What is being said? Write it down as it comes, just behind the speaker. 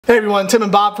Hey everyone, Tim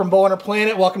and Bob from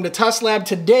BowHunterPlanet. Welcome to Test Lab.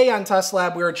 Today on Test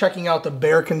Lab, we are checking out the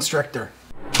Bear Constrictor.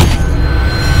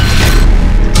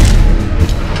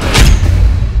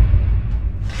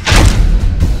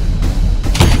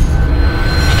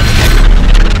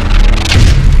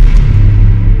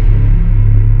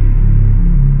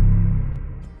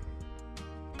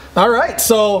 All right,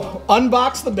 so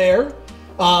unbox the Bear.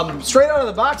 Straight out of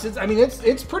the box,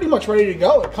 it's pretty much ready to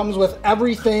go. It comes with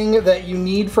everything that you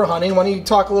need for hunting. Why don't you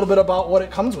talk a little bit about what it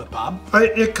comes with, Bob?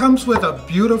 It comes with a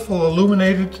beautiful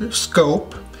illuminated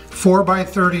scope,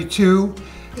 4x32.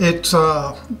 It's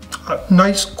a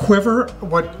nice quiver.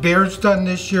 What Bear's done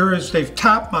this year is they've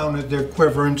top mounted their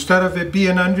quiver. Instead of it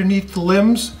being underneath the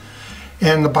limbs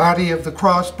and the body of the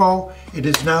crossbow, it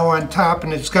is now on top,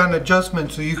 and it's got an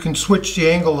adjustment so you can switch the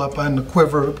angle up on the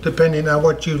quiver depending on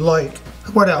what you like.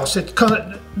 What else?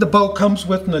 The bow comes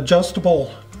with an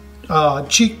adjustable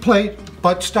cheek plate,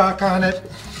 buttstock on it.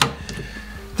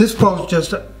 This bow is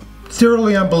just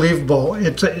thoroughly unbelievable.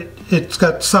 It's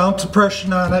got sound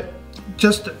suppression on it.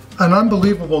 Just an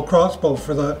unbelievable crossbow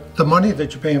for the money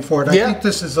that you're paying for it. I think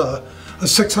this is a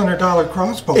 $600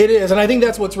 crossbow. It is, and I think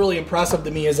that's what's really impressive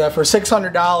to me is that for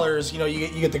 $600, you know, you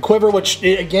get the quiver, which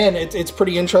again, it's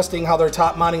pretty interesting how they're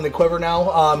top mounting the quiver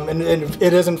now, and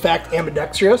it is in fact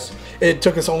ambidextrous. It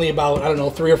took us only about, I don't know,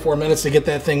 3 or 4 minutes to get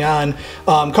that thing on.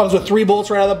 Comes with 3 bolts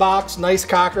right out of the box, nice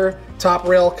cocker, top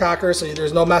rail cocker, so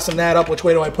there's no messing that up. Which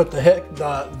way do I put the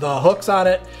hooks on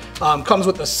it? Comes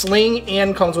with the sling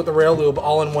and comes with the rail lube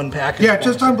all in one package. Yeah,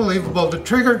 just unbelievable. The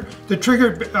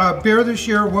trigger Bear this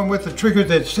year went with a trigger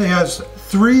that has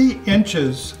 3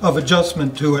 inches of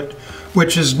adjustment to it,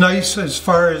 which is nice as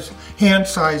far as hand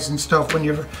size and stuff. When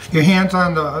your hand's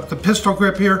on the pistol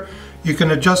grip here, you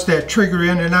can adjust that trigger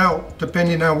in and out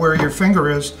depending on where your finger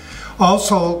is.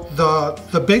 Also,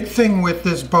 the big thing with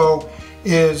this bow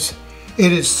is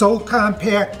it is so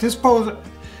compact. This bow,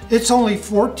 it's only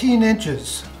 14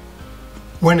 inches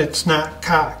when it's not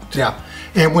cocked. Yeah.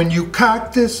 And when you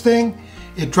cock this thing,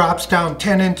 it drops down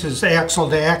 10 inches axle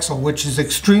to axle, which is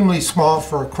extremely small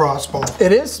for a crossbow.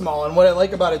 It is small, and what I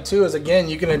like about it too is, again,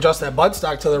 you can adjust that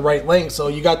buttstock to the right length. So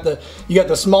you got the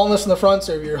smallness in the front,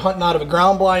 so if you're hunting out of a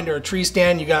ground blind or a tree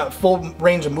stand, you got full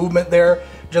range of movement there,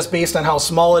 just based on how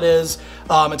small it is.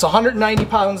 It's 190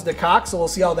 pounds to cock, so we'll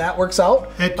see how that works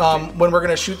out when we're going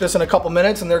to shoot this in a couple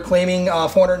minutes, and they're claiming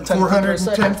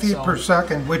 410 feet per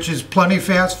second, which is plenty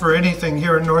fast for anything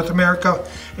here in North America.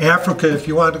 Africa, if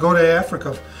you want to go to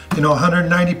Africa, you know,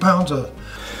 190 pounds of.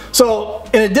 So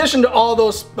in addition to all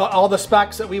the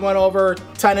specs that we went over,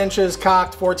 10 inches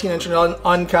cocked, 14 inches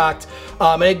uncocked,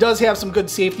 and it does have some good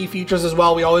safety features as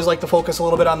well. We always like to focus a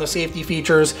little bit on the safety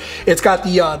features. It's got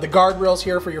the guardrails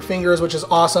here for your fingers, which is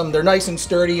awesome. They're nice and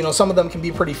sturdy. You know, some of them can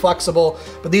be pretty flexible,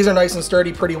 but these are nice and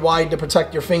sturdy, pretty wide to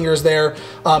protect your fingers there.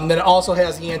 Then it also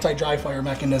has the anti-dry fire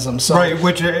mechanism. So, right,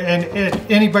 which and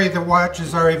anybody that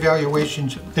watches our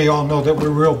evaluations, they all know that we're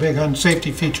real big on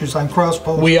safety features on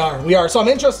crossbows. We are. So I'm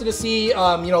interested to see you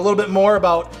know, a little bit more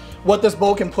about what this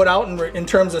bow can put out in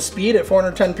terms of speed at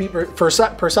 410 feet per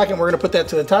second. We're going to put that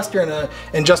to the test here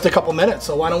in just a couple minutes.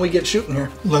 So why don't we get shooting here?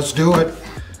 Let's do it.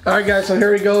 All right, guys. So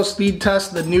here we go. Speed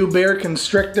test the new Bear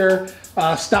Constrictor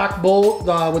stock bolt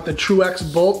with the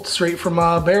TrueX bolt straight from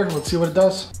Bear. Let's see what it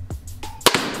does.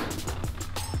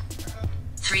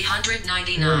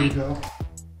 399. There we go.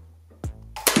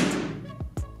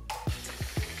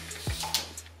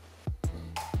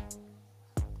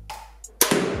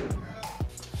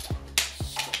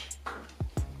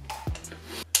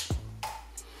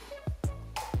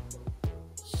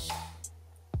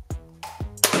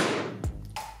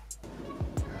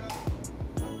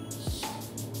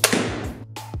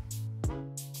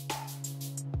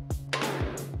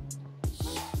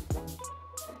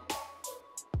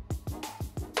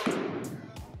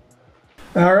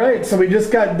 All right, so we just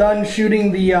got done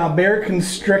shooting the Bear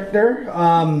Constrictor.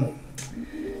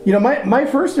 You know, my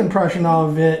first impression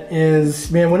of it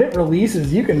is, man, when it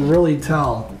releases, you can really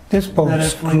tell. This bow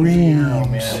screams.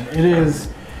 Man.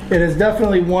 It is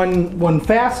definitely one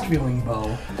fast feeling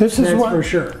bow. That's for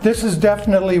sure. This is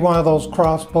definitely one of those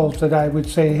crossbows that I would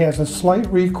say has a slight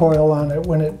recoil on it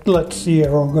when it lets the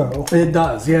arrow go. It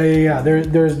does, yeah.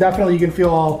 There's definitely, you can feel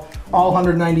all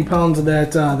 190 pounds of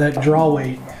that draw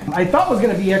weight. I thought was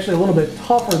going to be actually a little bit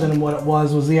tougher than what it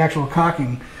was the actual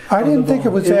cocking. I didn't think it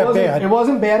was that bad. It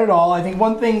wasn't bad at all. I think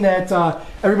one thing that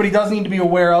everybody does need to be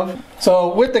aware of,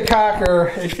 so with the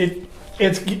cocker,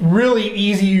 it's really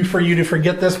easy for you to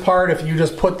forget this part if you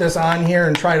just put this on here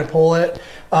and try to pull it.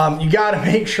 You got to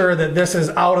make sure that this is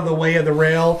out of the way of the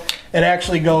rail. It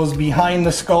actually goes behind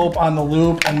the scope on the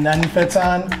loop and then fits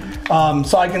on.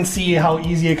 So I can see how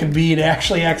easy it could be to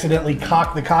actually accidentally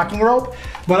cock the cocking rope.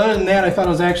 But other than that, I thought it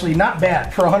was actually not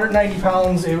bad. For 190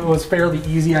 pounds, it was fairly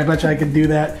easy. I bet you I could do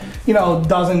that, you know,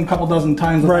 couple dozen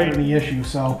times without any issue.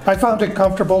 So I found it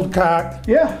comfortable to cock.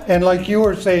 Yeah. And like you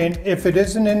were saying, if it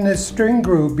isn't in this string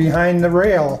groove behind the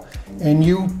rail and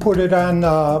you put it on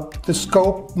the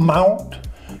scope mount,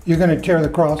 you're going to tear the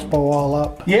crossbow all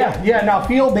up. Yeah, yeah. Now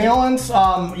field balance,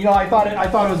 you know, I thought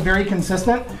it was very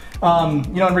consistent. You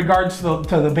know, in regards to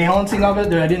the balancing of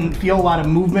it, I didn't feel a lot of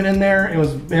movement in there. It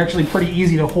was actually pretty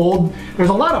easy to hold. There's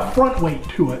a lot of front weight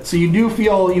to it, so you do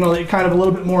feel, you know, kind of a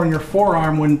little bit more in your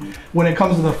forearm when it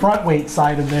comes to the front weight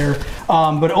side of there.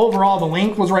 But overall, the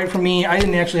length was right for me. I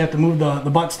didn't actually have to move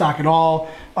the buttstock at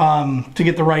all to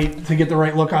get the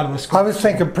right look out of the scope. I was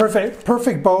thinking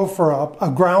perfect bow for a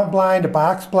ground blind, a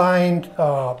box blind,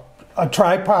 a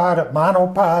tripod, a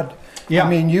monopod. Yeah. I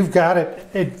mean, you've got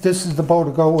it. This is the bow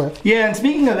to go with. Yeah, and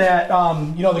speaking of that,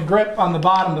 you know, the grip on the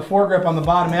bottom, the foregrip on the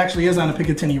bottom actually is on a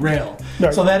Picatinny rail.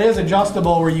 Right. So that is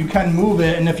adjustable where you can move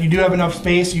it, and if you do have enough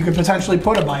space, you could potentially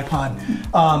put a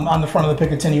bipod on the front of the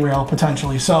Picatinny rail,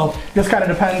 potentially. So just kind of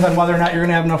depends on whether or not you're going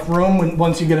to have enough room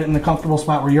once you get it in the comfortable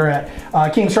spot where you're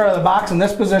at. Came straight out of the box in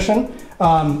this position.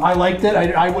 I liked it.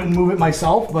 I wouldn't move it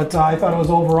myself, but I thought it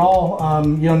was overall,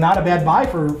 you know, not a bad buy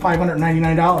for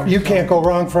 $599. You can't go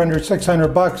wrong for under 600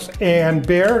 bucks. And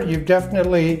Bear, you've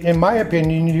definitely, in my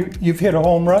opinion, you've hit a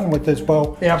home run with this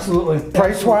bow. Yeah, absolutely.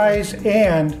 Price-wise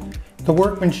and the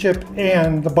workmanship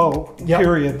and the bow,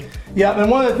 period. Yeah,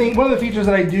 and one of the features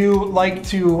that I do like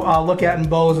to look at in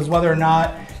bows is whether or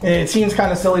not, and it seems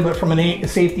kind of silly, but from a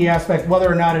safety aspect,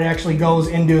 whether or not it actually goes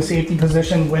into a safety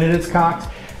position when it is cocked.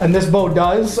 And this bow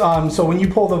does. So when you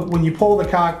pull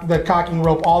the cocking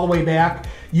rope all the way back,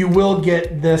 you will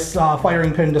get this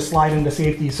firing pin to slide into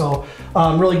safety. So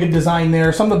really good design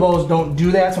there. Some of the bows don't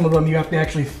do that. Some of them you have to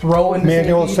actually throw into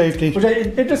manual safety. Which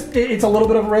it's a little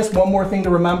bit of a risk. One more thing to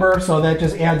remember. So that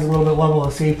just adds a little bit level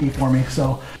of safety for me.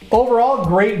 So overall,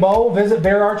 great bow. Visit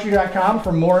BearArchery.com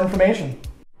for more information.